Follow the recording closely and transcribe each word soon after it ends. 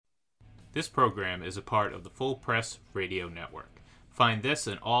This program is a part of the Full Press Radio Network. Find this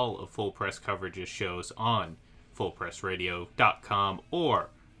and all of Full Press Coverage's shows on fullpressradio.com or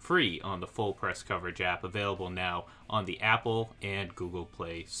free on the Full Press Coverage app, available now on the Apple and Google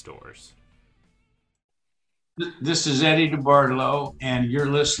Play stores. This is Eddie DeBartolo, and you're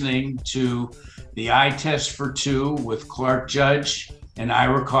listening to the Eye Test for Two with Clark Judge and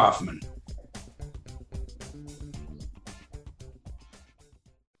Ira Kaufman.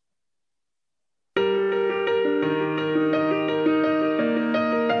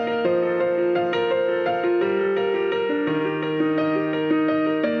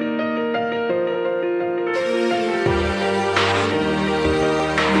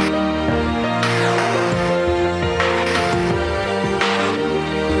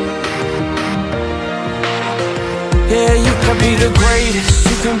 Be the greatest,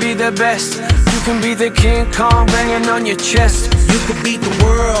 you can be the best. You can be the King Kong banging on your chest. You can beat the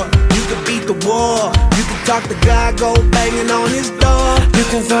world, you can beat the war. You can talk to God, go banging on his door. You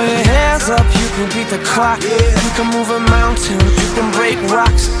can throw your hands up, you can beat the clock. You can move a mountain, you can break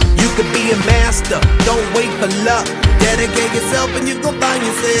rocks. You can be a master, don't wait for luck. Dedicate yourself and you go find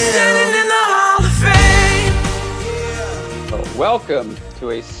yourself standing in the Hall of Fame. Welcome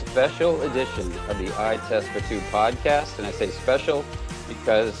to a special edition of the Eye Test for Two podcast. And I say special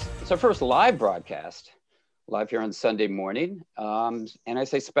because it's our first live broadcast, live here on Sunday morning. And I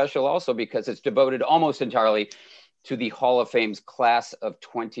say special also because it's devoted almost entirely to the Hall of Fame's class of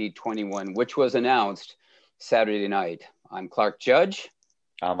 2021, which was announced Saturday night. I'm Clark Judge.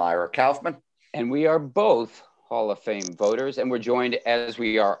 I'm Ira Kaufman. And we are both Hall of Fame voters. And we're joined, as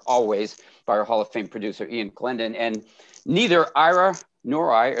we are always, by our Hall of Fame producer, Ian Glendon. And neither Ira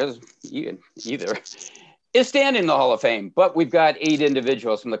nor I, as either, is standing in the Hall of Fame. But we've got 8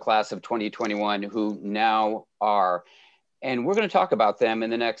 individuals from the class of 2021 who now are. And we're going to talk about them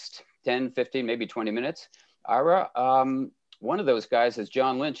in the next 10, 15, maybe 20 minutes. Ira, one of those guys is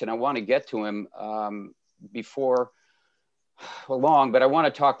John Lynch, and I want to get to him before long, but I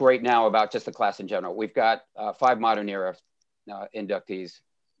want to talk right now about just the class in general. We've got 5 modern era inductees.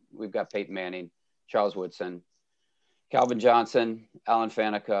 We've got Peyton Manning, Charles Woodson, Calvin Johnson, Alan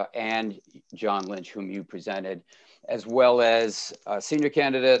Faneca, and John Lynch, whom you presented, as well as senior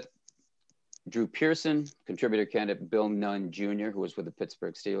candidate Drew Pearson, contributor candidate Bill Nunn Jr., who was with the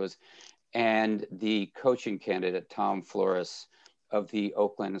Pittsburgh Steelers, and the coaching candidate Tom Flores of the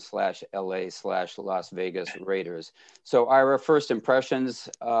Oakland/LA/Las Vegas Raiders. So Ira, first impressions,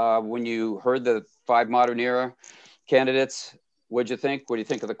 when you heard the 5 modern era candidates, what'd you think? What do you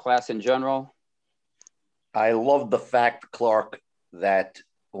think of the class in general? I love the fact, Clark, that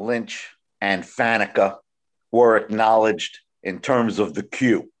Lynch and Faneca were acknowledged in terms of the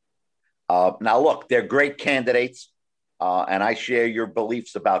queue. Now, look, they're great candidates, and I share your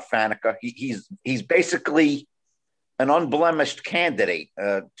beliefs about Faneca. He's basically an unblemished candidate.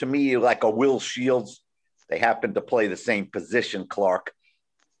 To me, like a Will Shields. They happen to play the same position, Clark.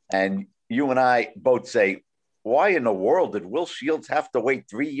 And you and I both say, why in the world did Will Shields have to wait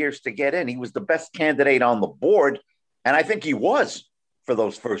 3 years to get in? He was the best candidate on the board, and I think he was for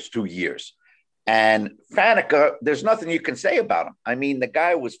those first 2 years. And Faneca, there's nothing you can say about him. I mean, the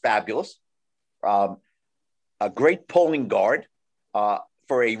guy was fabulous, a great pulling guard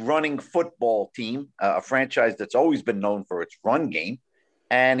for a running football team, a franchise that's always been known for its run game,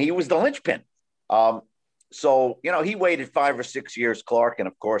 and he was the linchpin. So, he waited 5 or 6 years, Clark, and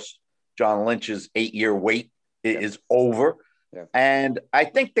of course, John Lynch's 8-year wait is over. Yeah. And I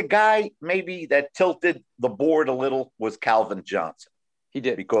think the guy maybe that tilted the board a little was Calvin Johnson. He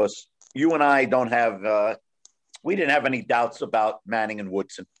did. Because you and I we didn't have any doubts about Manning and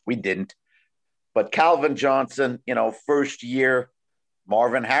Woodson. We didn't. But Calvin Johnson, first year,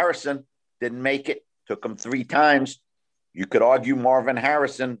 Marvin Harrison didn't make it. Took him 3 times. You could argue Marvin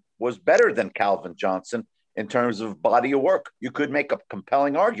Harrison was better than Calvin Johnson in terms of body of work. You could make a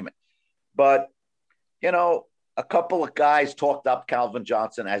compelling argument. But, a couple of guys talked up Calvin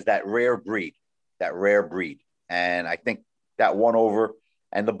Johnson as that rare breed. And I think that won over.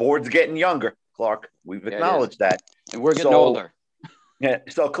 And the board's getting younger, Clark. We've acknowledged that. And we're getting older. Yeah.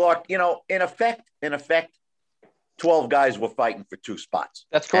 So, Clark, in effect, 12 guys were fighting for 2 spots.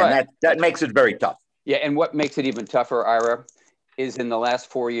 That's correct. And that makes it very tough. Yeah, and what makes it even tougher, Ira, is in the last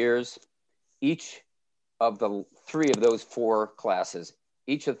 4 years, each of the 3 of those 4 classes,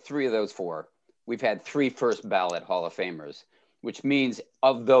 each of 3 of those 4, we've had 3 first ballot Hall of Famers, which means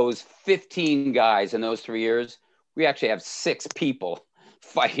of those 15 guys in those 3 years, we actually have 6 people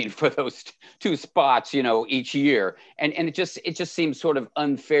fighting for those 2 spots, each year. And it just seems sort of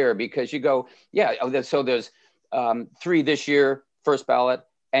unfair because you go, so there's 3 this year, first ballot,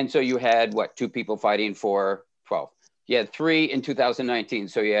 And so you had, what, 2 people fighting for 12. You had 3 in 2019,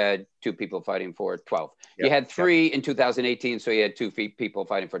 so you had 2 people fighting for 12. You had 3 in 2018, so you had 2 people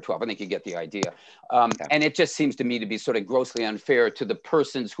fighting for 12. I think you get the idea. And it just seems to me to be sort of grossly unfair to the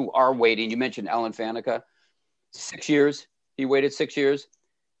persons who are waiting. You mentioned Alan Faneca, 6 years. He waited 6 years,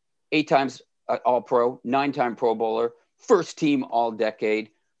 8 times All-Pro, 9-time Pro Bowler, first team All-Decade,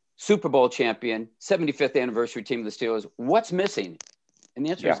 Super Bowl champion, 75th anniversary team of the Steelers. What's missing? And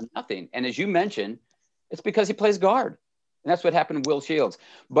the answer is nothing. And as you mentioned, it's because he plays guard. And that's what happened to Will Shields.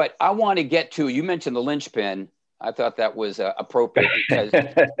 But I want to get to, you mentioned the linchpin. I thought that was appropriate because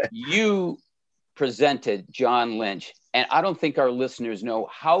you presented John Lynch. And I don't think our listeners know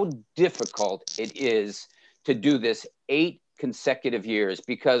how difficult it is to do this 8 consecutive years,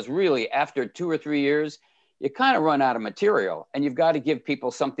 because really after 2 or 3 years, you kind of run out of material and you've got to give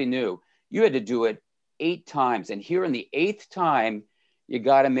people something new. You had to do it 8 times. And here in the 8th time, you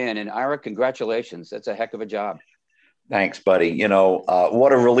got him in. And Ira, congratulations. That's a heck of a job. Thanks, buddy. You know,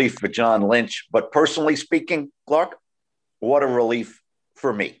 what a relief for John Lynch. But personally speaking, Clark, what a relief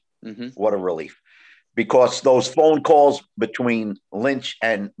for me. Mm-hmm. What a relief. Because those phone calls between Lynch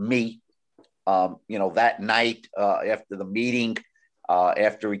and me, you know, that night after the meeting,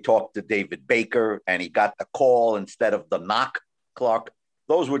 after he talked to David Baker and he got the call instead of the knock, Clark,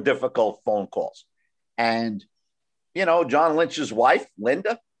 those were difficult phone calls. And you know, John Lynch's wife,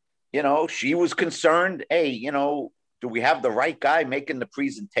 Linda, you know, she was concerned. Hey, you know, do we have the right guy making the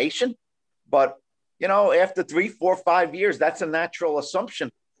presentation? But, you know, after 3, 4, 5 years, that's a natural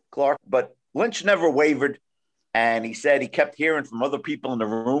assumption, Clark. But Lynch never wavered. And he said he kept hearing from other people in the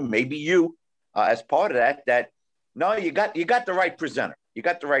room, maybe you, as part of that, no, you got the right presenter. You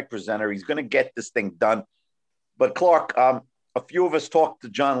got the right presenter. He's going to get this thing done. But Clark, a few of us talked to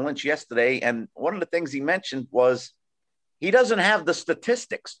John Lynch yesterday. And one of the things he mentioned was, he doesn't have the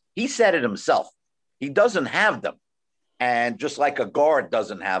statistics. He said it himself. He doesn't have them. And just like a guard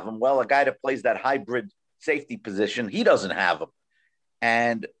doesn't have them, well, a guy that plays that hybrid safety position, he doesn't have them.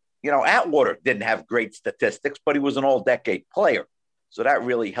 And, you know, Atwater didn't have great statistics, but he was an all-decade player. So that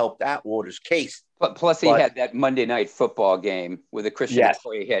really helped Atwater's case. But plus he had that Monday Night Football game with a Christian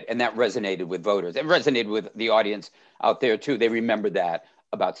McCoy hit, and that resonated with voters. It resonated with the audience out there, too. They remembered that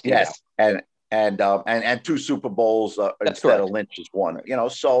about Steve. Yes, and 2 Super Bowls instead of Lynch's one, you know,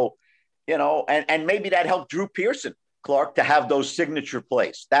 so, you know, and maybe that helped Drew Pearson, Clark, to have those signature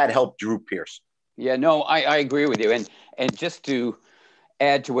plays. That helped Drew Pearson. Yeah, no, I agree with you. And just to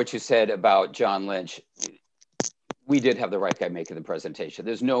add to what you said about John Lynch, we did have the right guy making the presentation.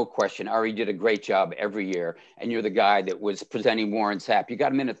 There's no question. Ari did a great job every year. And you're the guy that was presenting Warren Sapp. You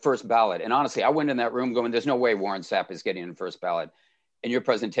got him in at first ballot. And honestly, I went in that room going, there's no way Warren Sapp is getting in first ballot. And your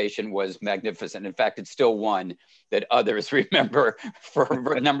presentation was magnificent. In fact, it's still one that others remember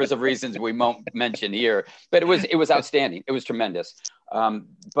for numbers of reasons we won't mention here. But it was outstanding. It was tremendous.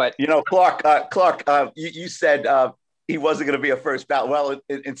 But you know, Clark, you said he wasn't going to be a first ballot. Well,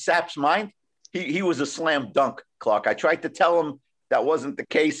 in Sapp's mind, he was a slam dunk, Clark. I tried to tell him that wasn't the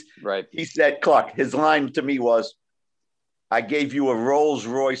case. Right. He said, Clark, his line to me was, I gave you a Rolls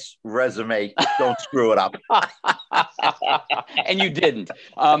Royce resume. Don't screw it up. And you didn't.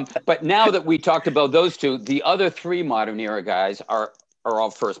 But now that we talked about those 2, the other 3 modern era guys are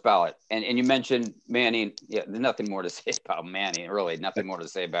all first ballot. And you mentioned Manning. Yeah, there's nothing more to say about Manning, really. Nothing more to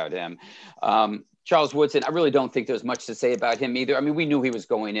say about him. Charles Woodson, I really don't think there's much to say about him either. I mean, we knew he was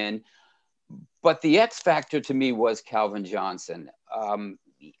going in. But the X factor to me was Calvin Johnson.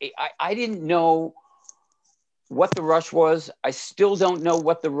 I didn't know what the rush was. I still don't know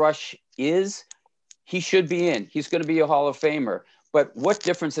what the rush is. He should be in. He's going to be a Hall of Famer. But what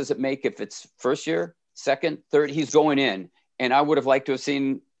difference does it make if it's first year, second, third? He's going in. And I would have liked to have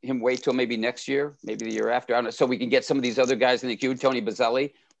seen him wait till maybe next year, maybe the year after. I don't know, so we can get some of these other guys in the queue. Tony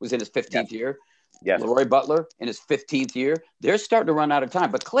Bazzelli was in his 15th year. Yes. Leroy Butler in his 15th year. They're starting to run out of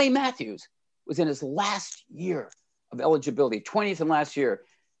time. But Clay Matthews was in his last year of eligibility, 20th and last year.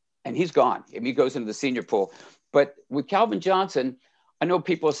 And he's gone. And he goes into the senior pool. But with Calvin Johnson, I know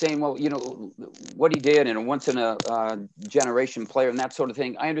people are saying, well, you know, what he did and a once in a generation player and that sort of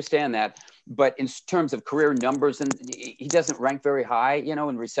thing. I understand that. But in terms of career numbers, and he doesn't rank very high, you know,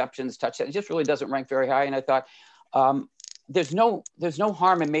 in receptions, touchdowns. He just really doesn't rank very high. And I thought there's no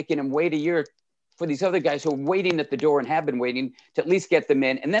harm in making him wait a year for these other guys who are waiting at the door and have been waiting to at least get them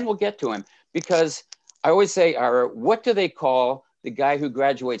in. And then we'll get to him. Because I always say, Ira, what do they call the guy who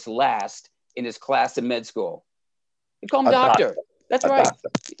graduates last in his class in med school? They call him doctor. That's right.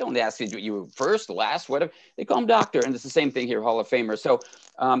 You don't ask you were first, last, whatever. They call him doctor. And it's the same thing here, Hall of Famer. So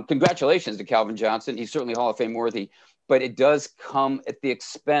congratulations to Calvin Johnson. He's certainly Hall of Fame worthy. but it does come at the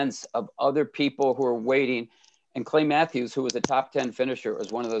expense of other people who are waiting. And Clay Matthews, who was a top 10 finisher,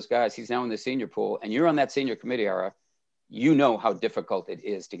 was one of those guys. He's now in the senior pool, and you're on that senior committee, Ira. You know how difficult it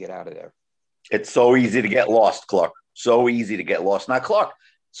is to get out of there. It's so easy to get lost, Clark. So easy to get lost. Now, Clark,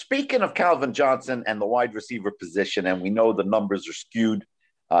 speaking of Calvin Johnson and the wide receiver position, and we know the numbers are skewed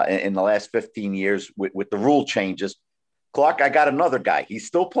in the last 15 years with the rule changes. Clark, I got another guy. He's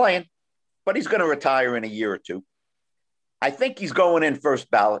still playing, but he's going to retire in a year or two. I think he's going in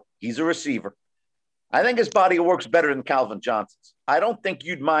first ballot. He's a receiver. I think his body of work's better than Calvin Johnson's. I don't think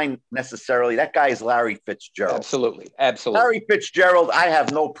you'd mind necessarily. That guy is Larry Fitzgerald. Absolutely. Larry Fitzgerald, I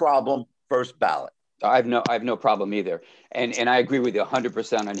have no problem first ballot. I have no problem either. And I agree with you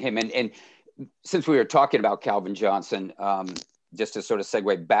 100% on him. And since we were talking about Calvin Johnson, just to sort of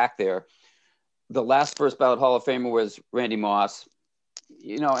segue back there, the last first ballot Hall of Famer was Randy Moss.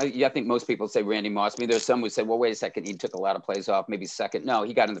 You know, I think most people say Randy Moss. I mean, there's some who say, well, wait a second, he took a lot of plays off, maybe second. No,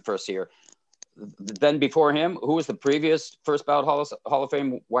 he got in the first year. Then before him, who was the previous first ballot Hall of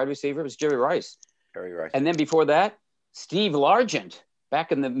Fame wide receiver? It was Jerry Rice. Jerry Rice. And then before that, Steve Largent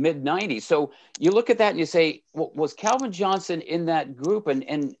back in the mid 90s. So you look at that and you say, well, was Calvin Johnson in that group?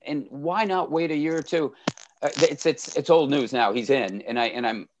 And why not wait a year or two? It's old news now. He's in, and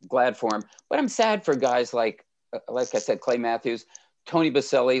I'm glad for him. But I'm sad for guys like I said, Clay Matthews, Tony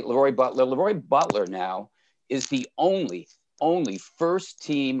Baselli, Leroy Butler. Leroy Butler now is the only first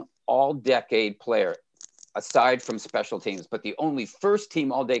team all-decade player, aside from special teams, but the only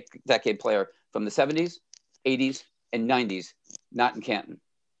first-team all-decade player from the 70s, 80s, and 90s, not in Canton.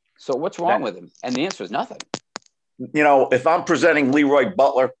 So what's wrong with him? And the answer is nothing. You know, if I'm presenting Leroy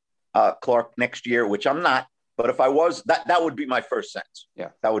Butler, Clark, next year, which I'm not, but if I was, that would be my first sentence. Yeah.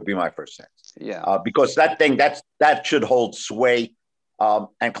 That would be my first sentence. Yeah. Because that should hold sway.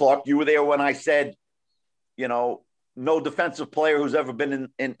 And Clark, you were there when I said, you know, no defensive player who's ever been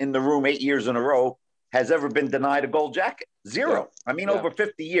in the room 8 years in a row has ever been denied a gold jacket. Zero. Yeah. I mean, over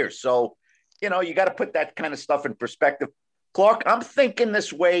 50 years. So, you know, you got to put that kind of stuff in perspective. Clark, I'm thinking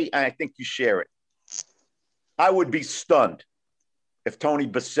this way, and I think you share it. I would be stunned if Tony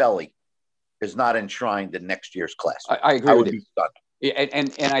Baselli is not enshrined in next year's class. I agree with you. Be stunned. Yeah,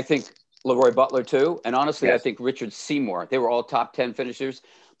 and I think Leroy Butler too. And honestly, yes. I think Richard Seymour. They were all top 10 finishers.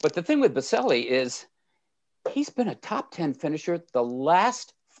 But the thing with Baselli is he's been a top 10 finisher the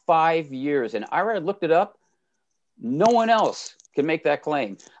last 5 years. And I looked it up. No one else can make that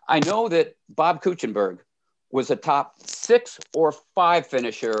claim. I know that Bob Kuchenberg was a top 6 or 5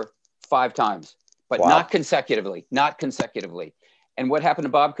 finisher 5 times, but wow. not consecutively. And what happened to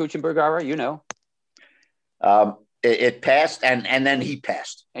Bob Kuchenberg, Ira? You know. It passed, and then he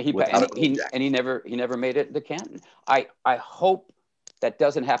passed. And he never made it to Canton. I hope that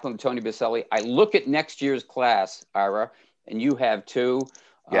doesn't happen with Tony Baselli. I look at next year's class, Ira, and you have two.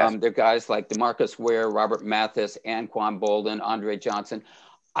 Yes. They're guys like DeMarcus Ware, Robert Mathis, Anquan Bolden, Andre Johnson.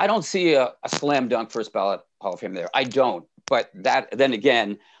 I don't see a slam dunk first ballot Hall of Fame there. I don't. But then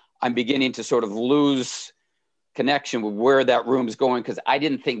again, I'm beginning to sort of lose connection with where that room's going, because I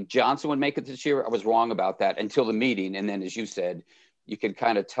didn't think Johnson would make it this year. I was wrong about that until the meeting. And then, as you said, you could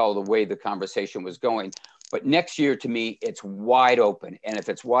kind of tell the way the conversation was going. But next year, to me, it's wide open. And if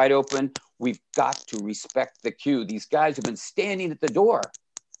it's wide open, we've got to respect the queue. These guys have been standing at the door.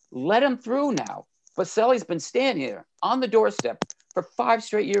 Let them through now. Baselli's been standing there on the doorstep for 5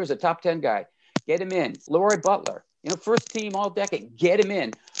 straight years, a top 10 guy. Get him in. Leroy Butler, first team all decade. Get him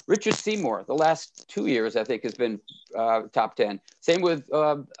in. Richard Seymour, the last 2 years, I think, has been top 10. Same with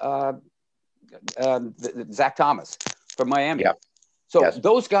Zach Thomas from Miami. Yep. So yes.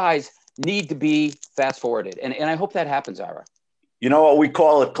 Those guys need to be fast forwarded. And I hope that happens, Ira. You know what we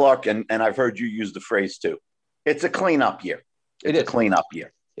call it, Clark, and I've heard you use the phrase too. It's a cleanup year. It's a cleanup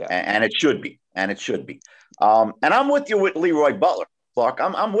year. Yeah. And it should be. And I'm with you with Leroy Butler, Clark.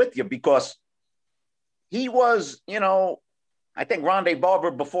 I'm with you because he was, I think Rondé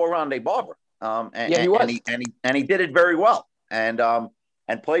Barber before Rondé Barber. He was. And he did it very well and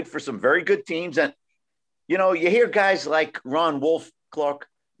played for some very good teams. And, you hear guys like Ron Wolf, Clark,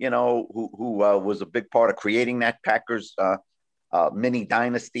 who was a big part of creating that Packers mini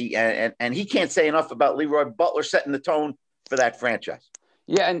dynasty. And he can't say enough about Leroy Butler setting the tone for that franchise.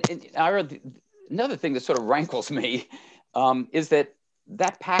 Yeah. And Ira, another thing that sort of rankles me is that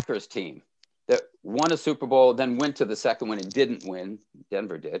Packers team that won a Super Bowl, then went to the second one and didn't win.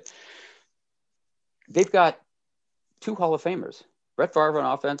 Denver did. They've got 2 Hall of Famers. Brett Favre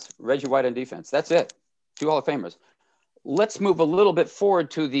on offense, Reggie White on defense. That's it. 2 Hall of Famers. Let's move a little bit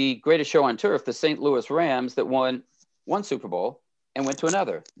forward to the greatest show on turf, the St. Louis Rams, that won 1 Super Bowl and went to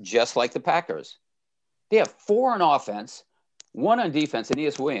another, just like the Packers. They have 4 on offense, 1 on defense,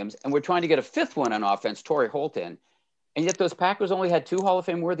 Aeneas Williams, and we're trying to get a 5th one on offense, Torrey Holt in. And yet those Packers only had 2 Hall of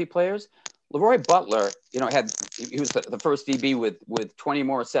Fame worthy players. Leroy Butler, he was the first DB with 20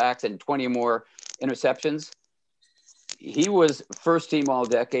 more sacks and 20 more interceptions. He was first team all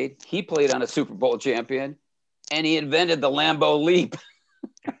decade. He played on a Super Bowl champion, and he invented the Lambeau leap.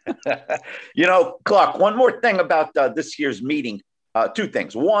 Clark, one more thing about this year's meeting. 2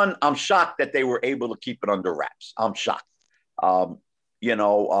 things. One, I'm shocked that they were able to keep it under wraps. I'm shocked. John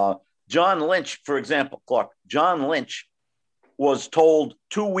Lynch, for example, Clark, John Lynch was told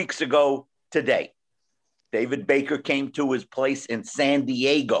 2 weeks ago today, David Baker came to his place in San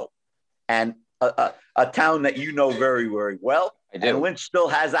Diego, and a town that you know very, very well. I do. And Lynch still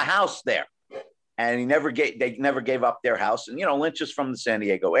has a house there, and they never gave up their house. And, Lynch is from the San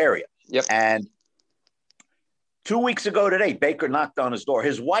Diego area. Yep. And 2 weeks ago today, Baker knocked on his door.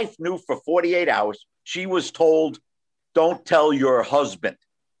 His wife knew for 48 hours. She was told, don't tell your husband.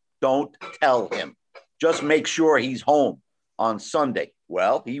 Don't tell him. Just make sure he's home on Sunday.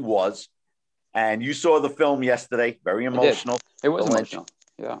 Well, he was. And you saw the film yesterday. Very emotional. It was emotional.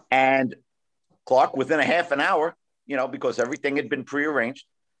 Yeah. And Clark, within a half an hour, because everything had been prearranged,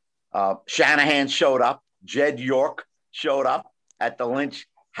 Shanahan showed up. Jed York showed up at the Lynch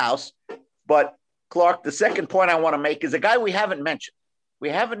house. But Clark, the second point I want to make is a guy we haven't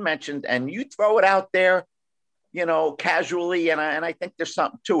mentioned. And you throw it out there, casually, and I think there's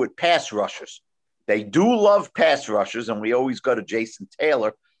something to it. Pass rushers. They do love pass rushers, and we always go to Jason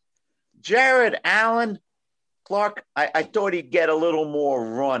Taylor. Jared Allen, Clark, I thought he'd get a little more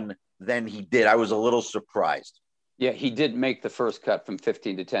run than he did. I was a little surprised. Yeah, he did make the first cut from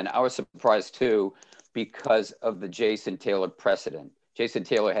 15 to 10. I was surprised, too, because of the Jason Taylor precedent. Jason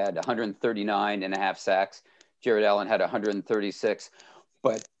Taylor had 139 and a half sacks. Jared Allen had 136.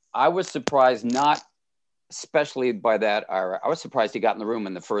 But I was surprised, not especially by that. I was surprised he got in the room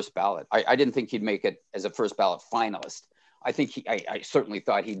in the first ballot. I didn't think he'd make it as a first ballot finalist. I certainly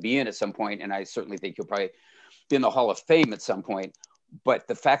thought he'd be in at some point, and I certainly think he'll probably be in the Hall of Fame at some point. But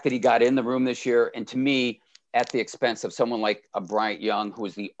the fact that he got in the room this year, and to me, at the expense of someone like a Bryant Young, who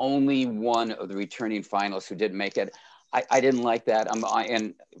was the only one of the returning finalists who didn't make it, I didn't like that.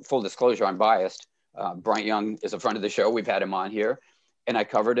 And full disclosure, I'm biased. Bryant Young is a friend of the show. We've had him on here, and I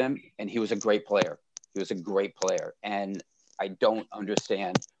covered him, and he was a great player. And I don't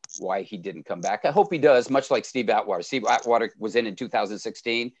understand why he didn't come back. I hope he does, much like Steve Atwater. Steve Atwater was in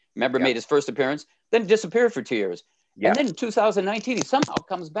 2016. Remember, made his first appearance, then disappeared for 2 years. Yeah. And then in 2019, he somehow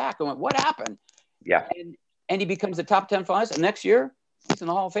comes back. I went, what happened? Yeah. And he becomes a top 10 finalist. And next year, he's in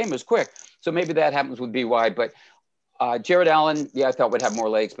the Hall of Fame. It was quick. So maybe that happens with BY. But Jared Allen, I thought would have more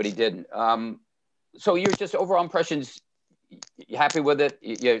legs, but he didn't. So your just overall impressions, you happy with it?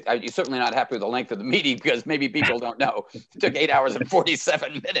 You're certainly not happy with the length of the meeting, because maybe people don't know. It took 8 hours and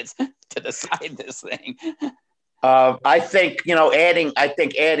 47 minutes to decide this thing. I think adding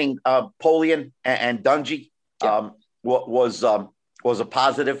Polian and Dungy was a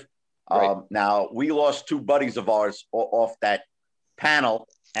positive. Right. Now we lost 2 buddies of ours off that panel,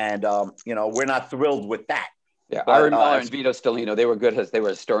 and we're not thrilled with that. Yeah, Aaron Miller and Vito Stellino, they were good. They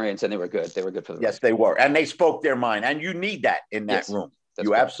were historians, and they were good. They were good for the Yes, they were. And they spoke their mind. And you need that in that room.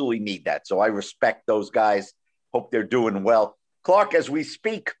 You absolutely need that. So I respect those guys. Hope they're doing well. Clark, as we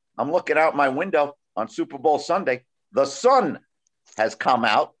speak, I'm looking out my window on Super Bowl Sunday. The sun has come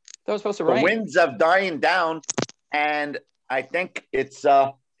out. That was supposed to rain. The winds have dying down. And I think it's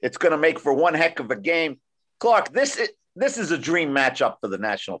going to make for one heck of a game. Clark, this is a dream matchup for the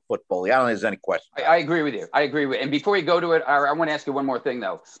National Football League. I don't think there's any question. I agree with you. And before you go to it, I want to ask you one more thing,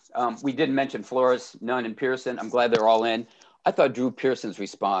 though. We didn't mention Flores, Nunn, and Pearson. I'm glad they're all in. I thought Drew Pearson's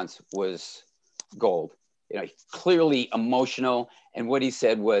response was gold. Clearly emotional. And what he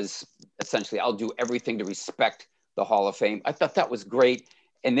said was essentially, I'll do everything to respect the Hall of Fame. I thought that was great.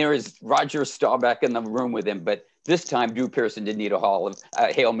 And there is Roger Staubach in the room with him. But this time, Drew Pearson didn't need a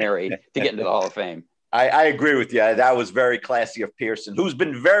Hail Mary to get into the Hall of Fame. I agree with you. That was very classy of Pearson, who's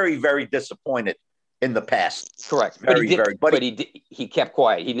been very, very disappointed in the past. Correct. But he kept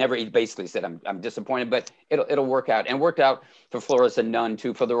quiet. He basically said, I'm disappointed, but it'll work out. And worked out for Flores and Nunn,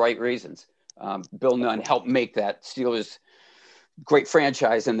 too, for the right reasons. Bill Nunn helped make that Steelers great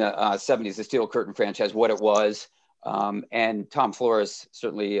franchise in the 70s, the Steel Curtain franchise, what it was. And Tom Flores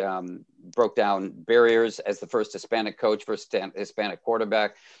certainly broke down barriers as the first Hispanic coach, first Hispanic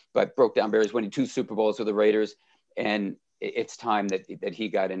quarterback, but broke down barriers, winning 2 Super Bowls with the Raiders. And it's time that he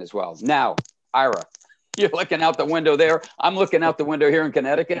got in as well. Now, Ira, you're looking out the window there. I'm looking out the window here in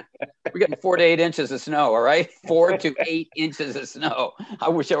Connecticut. We're getting 4 to 8 inches of snow, all right? 4 to 8 inches of snow. I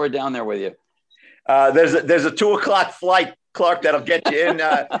wish I were down there with you. There's a 2:00 flight, Clark, that'll get you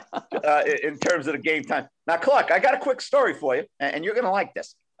in terms of the game time. Now, Clark, I got a quick story for you, and you're going to like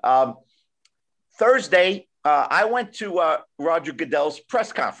this. Thursday, I went to Roger Goodell's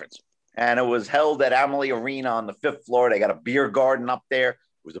press conference, and it was held at Amalie Arena on the 5th floor. They got a beer garden up there.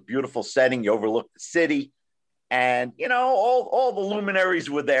 It was a beautiful setting. You overlooked the city. And, all the luminaries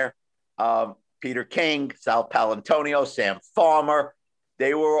were there. Peter King, Sal Palantonio, Sam Farmer.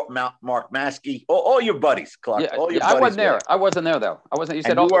 They were Mark Maskey, all your buddies, Clark. Yeah, all your I buddies wasn't there. I wasn't there, though. I wasn't. You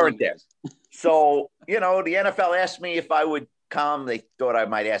said and you weren't there. There. So, the NFL asked me if I would come. They thought I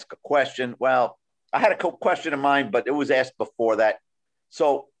might ask a question. Well, I had a question in mind, but it was asked before that.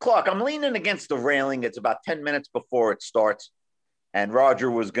 So, Clark, I'm leaning against the railing. It's about 10 minutes before it starts. And Roger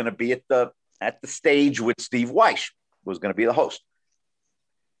was going to be at the stage with Steve Weish, who was going to be the host.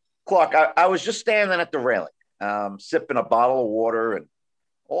 Clark, I was just standing at the railing, sipping a bottle of water, and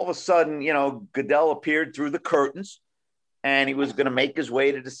all of a sudden, Goodell appeared through the curtains, and he was going to make his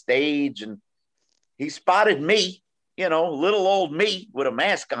way to the stage, and he spotted me, little old me with a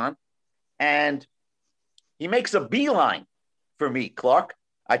mask on, and he makes a beeline for me, Clark.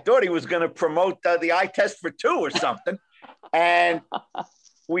 I thought he was going to promote the eye test for 2 or something, and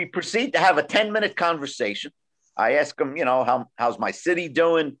we proceed to have a 10-minute conversation. I ask him, how's my city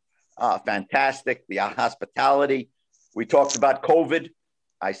doing? Fantastic. The hospitality. We talked about COVID.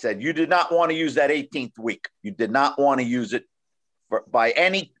 I said, you did not want to use that 18th week. You did not want to use it by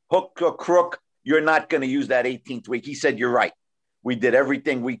any hook or crook. You're not going to use that 18th week. He said, you're right. We did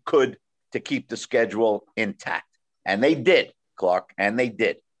everything we could to keep the schedule intact. And they did, Clark, and they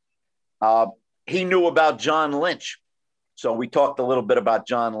did. He knew about John Lynch. So we talked a little bit about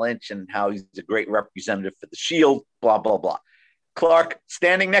John Lynch and how he's a great representative for the Shield, blah, blah, blah. Clark,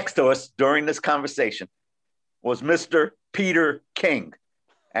 standing next to us during this conversation was Mr. Peter King.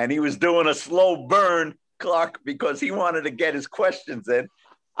 And he was doing a slow burn, Clark, because he wanted to get his questions in.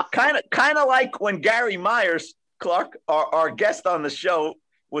 Kind of like when Gary Myers, Clark, our guest on the show,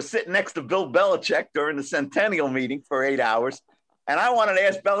 was sitting next to Bill Belichick during the Centennial meeting for 8 hours. And I wanted to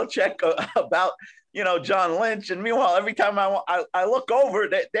ask Belichick about, John Lynch. And meanwhile, every time I look over,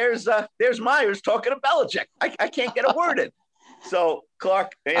 there's Myers talking to Belichick. I can't get a word in. So,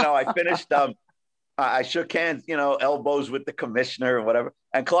 Clark, I finished. I shook hands, elbows with the commissioner or whatever.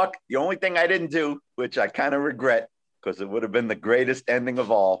 And Clark, the only thing I didn't do, which I kind of regret, because it would have been the greatest ending of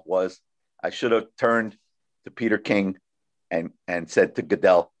all, was I should have turned to Peter King and said to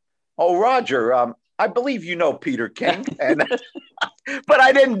Goodell, "Oh, Roger, I believe you know Peter King." And but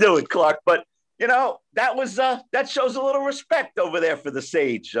I didn't do it, Clark. But that shows a little respect over there for the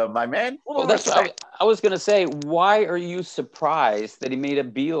sage, my man. Well, I was going to say, why are you surprised that he made a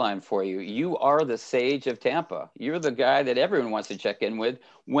beeline for you? You are the sage of Tampa. You're the guy that everyone wants to check in with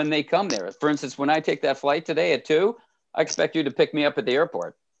when they come there. For instance, when I take that flight today at 2, I expect you to pick me up at the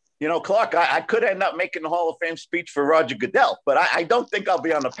airport. Clark, I could end up making the Hall of Fame speech for Roger Goodell, but I don't think I'll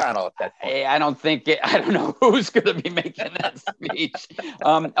be on the panel at that point. Hey, I don't know who's going to be making that speech.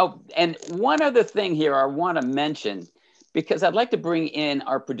 And one other thing here I want to mention, because I'd like to bring in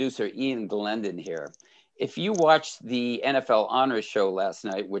our producer, Ian Glendon, here. If you watched the NFL Honors Show last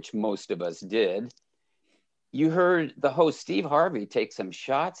night, which most of us did, you heard the host, Steve Harvey, take some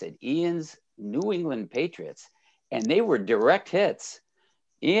shots at Ian's New England Patriots, and they were direct hits.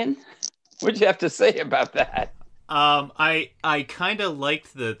 Ian, what'd you have to say about that? I kind of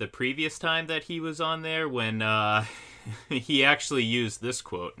liked the previous time that he was on there when he actually used this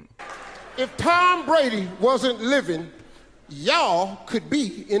quote. If Tom Brady wasn't living, y'all could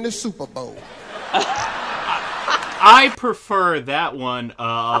be in the Super Bowl. I prefer that one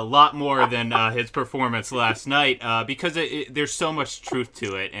a lot more than his performance last night because there's so much truth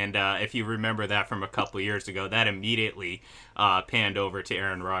to it. And if you remember that from a couple years ago, that immediately panned over to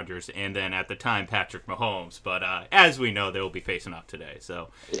Aaron Rodgers and then at the time Patrick Mahomes. But as we know, they'll be facing off today. So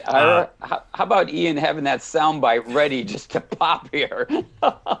how about Ian having that soundbite ready just to pop here?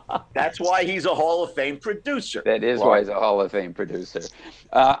 That's why he's a Hall of Fame producer. That is why he's a Hall of Fame producer.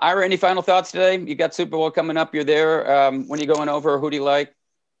 Ira, any final thoughts today? You got Super Bowl coming up. You're there. When are you going over? Who do you like?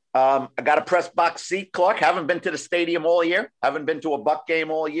 I got a press box seat, Clark. Haven't been to the stadium all year. Haven't been to a Buck game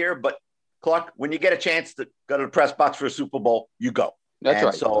all year. But, Clark, when you get a chance to go to the press box for a Super Bowl, you go. That's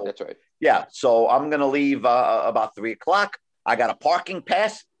right. That's right. Yeah. So I'm going to leave about 3 o'clock. I got a parking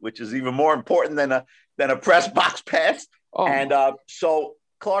pass, which is even more important than a press box pass. Oh. And so,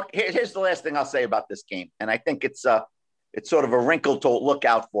 Clark, here's the last thing I'll say about this game. And I think it's sort of a wrinkle to look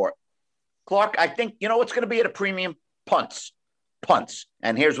out for. Clark, I think, what's going to be at a premium? Punts.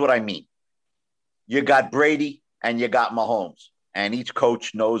 And here's what I mean. You got Brady and you got Mahomes. And each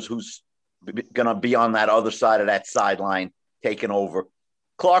coach knows who's going to be on that other side of that sideline taking over.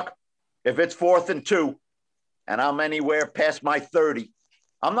 Clark, if it's 4th and 2 and I'm anywhere past my 30,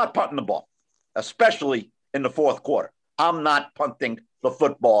 I'm not punting the ball, especially in the fourth quarter. I'm not punting the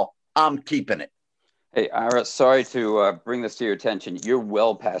football. I'm keeping it. Hey, Ira, sorry to bring this to your attention. You're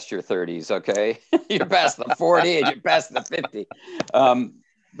well past your 30s, okay? You're past the 40 and you're past the 50.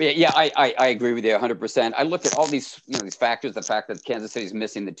 But yeah, I agree with you 100%. I look at all these, these factors, the fact that Kansas City's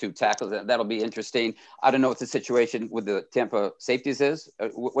missing the 2 tackles, that'll be interesting. I don't know what the situation with the Tampa safeties is.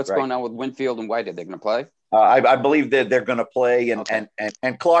 What's going on with Winfield and White? Are they going to play? I believe that they're going to play.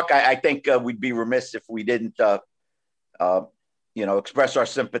 And Clark, I think we'd be remiss if we didn't, express our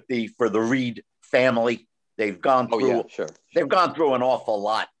sympathy for the Reed family. They've gone through, They've gone through an awful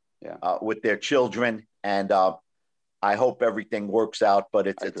lot with their children. And I hope everything works out, but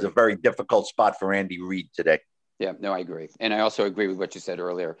it's a very difficult spot for Andy Reid today. Yeah, no, I agree. And I also agree with what you said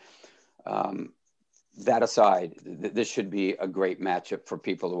earlier. That aside, this should be a great matchup for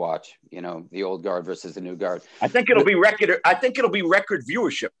people to watch. The old guard versus the new guard. I think it'll be record. I think it'll be record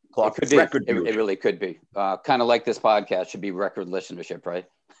viewership. Clark. It could be. It really could be. Kind of like this podcast should be record listenership, right?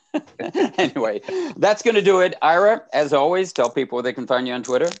 Anyway, that's going to do it. Ira, as always, tell people where they can find you on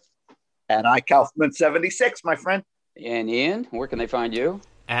Twitter. And Kaufman76, my friend. And Ian, where can they find you?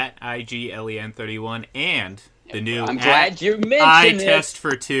 At IGLEN31 and the new I'm glad you mentioned iTest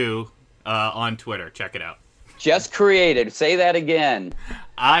for 2 on Twitter. Check it out. Just created. Say that again.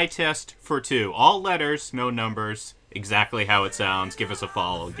 iTest for 2. All letters, no numbers. Exactly how it sounds. Give us a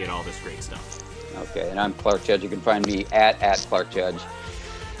follow. Get all this great stuff. Okay, and I'm Clark Judge. You can find me at Clark Judge,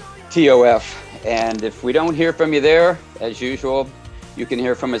 TOF. And if we don't hear from you there, as usual, you can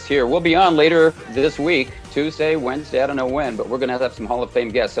hear from us here. We'll be on later this week, Tuesday, Wednesday, I don't know when, but we're going to have some Hall of Fame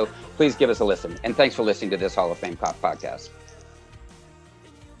guests. So please give us a listen. And thanks for listening to this Hall of Fame podcast.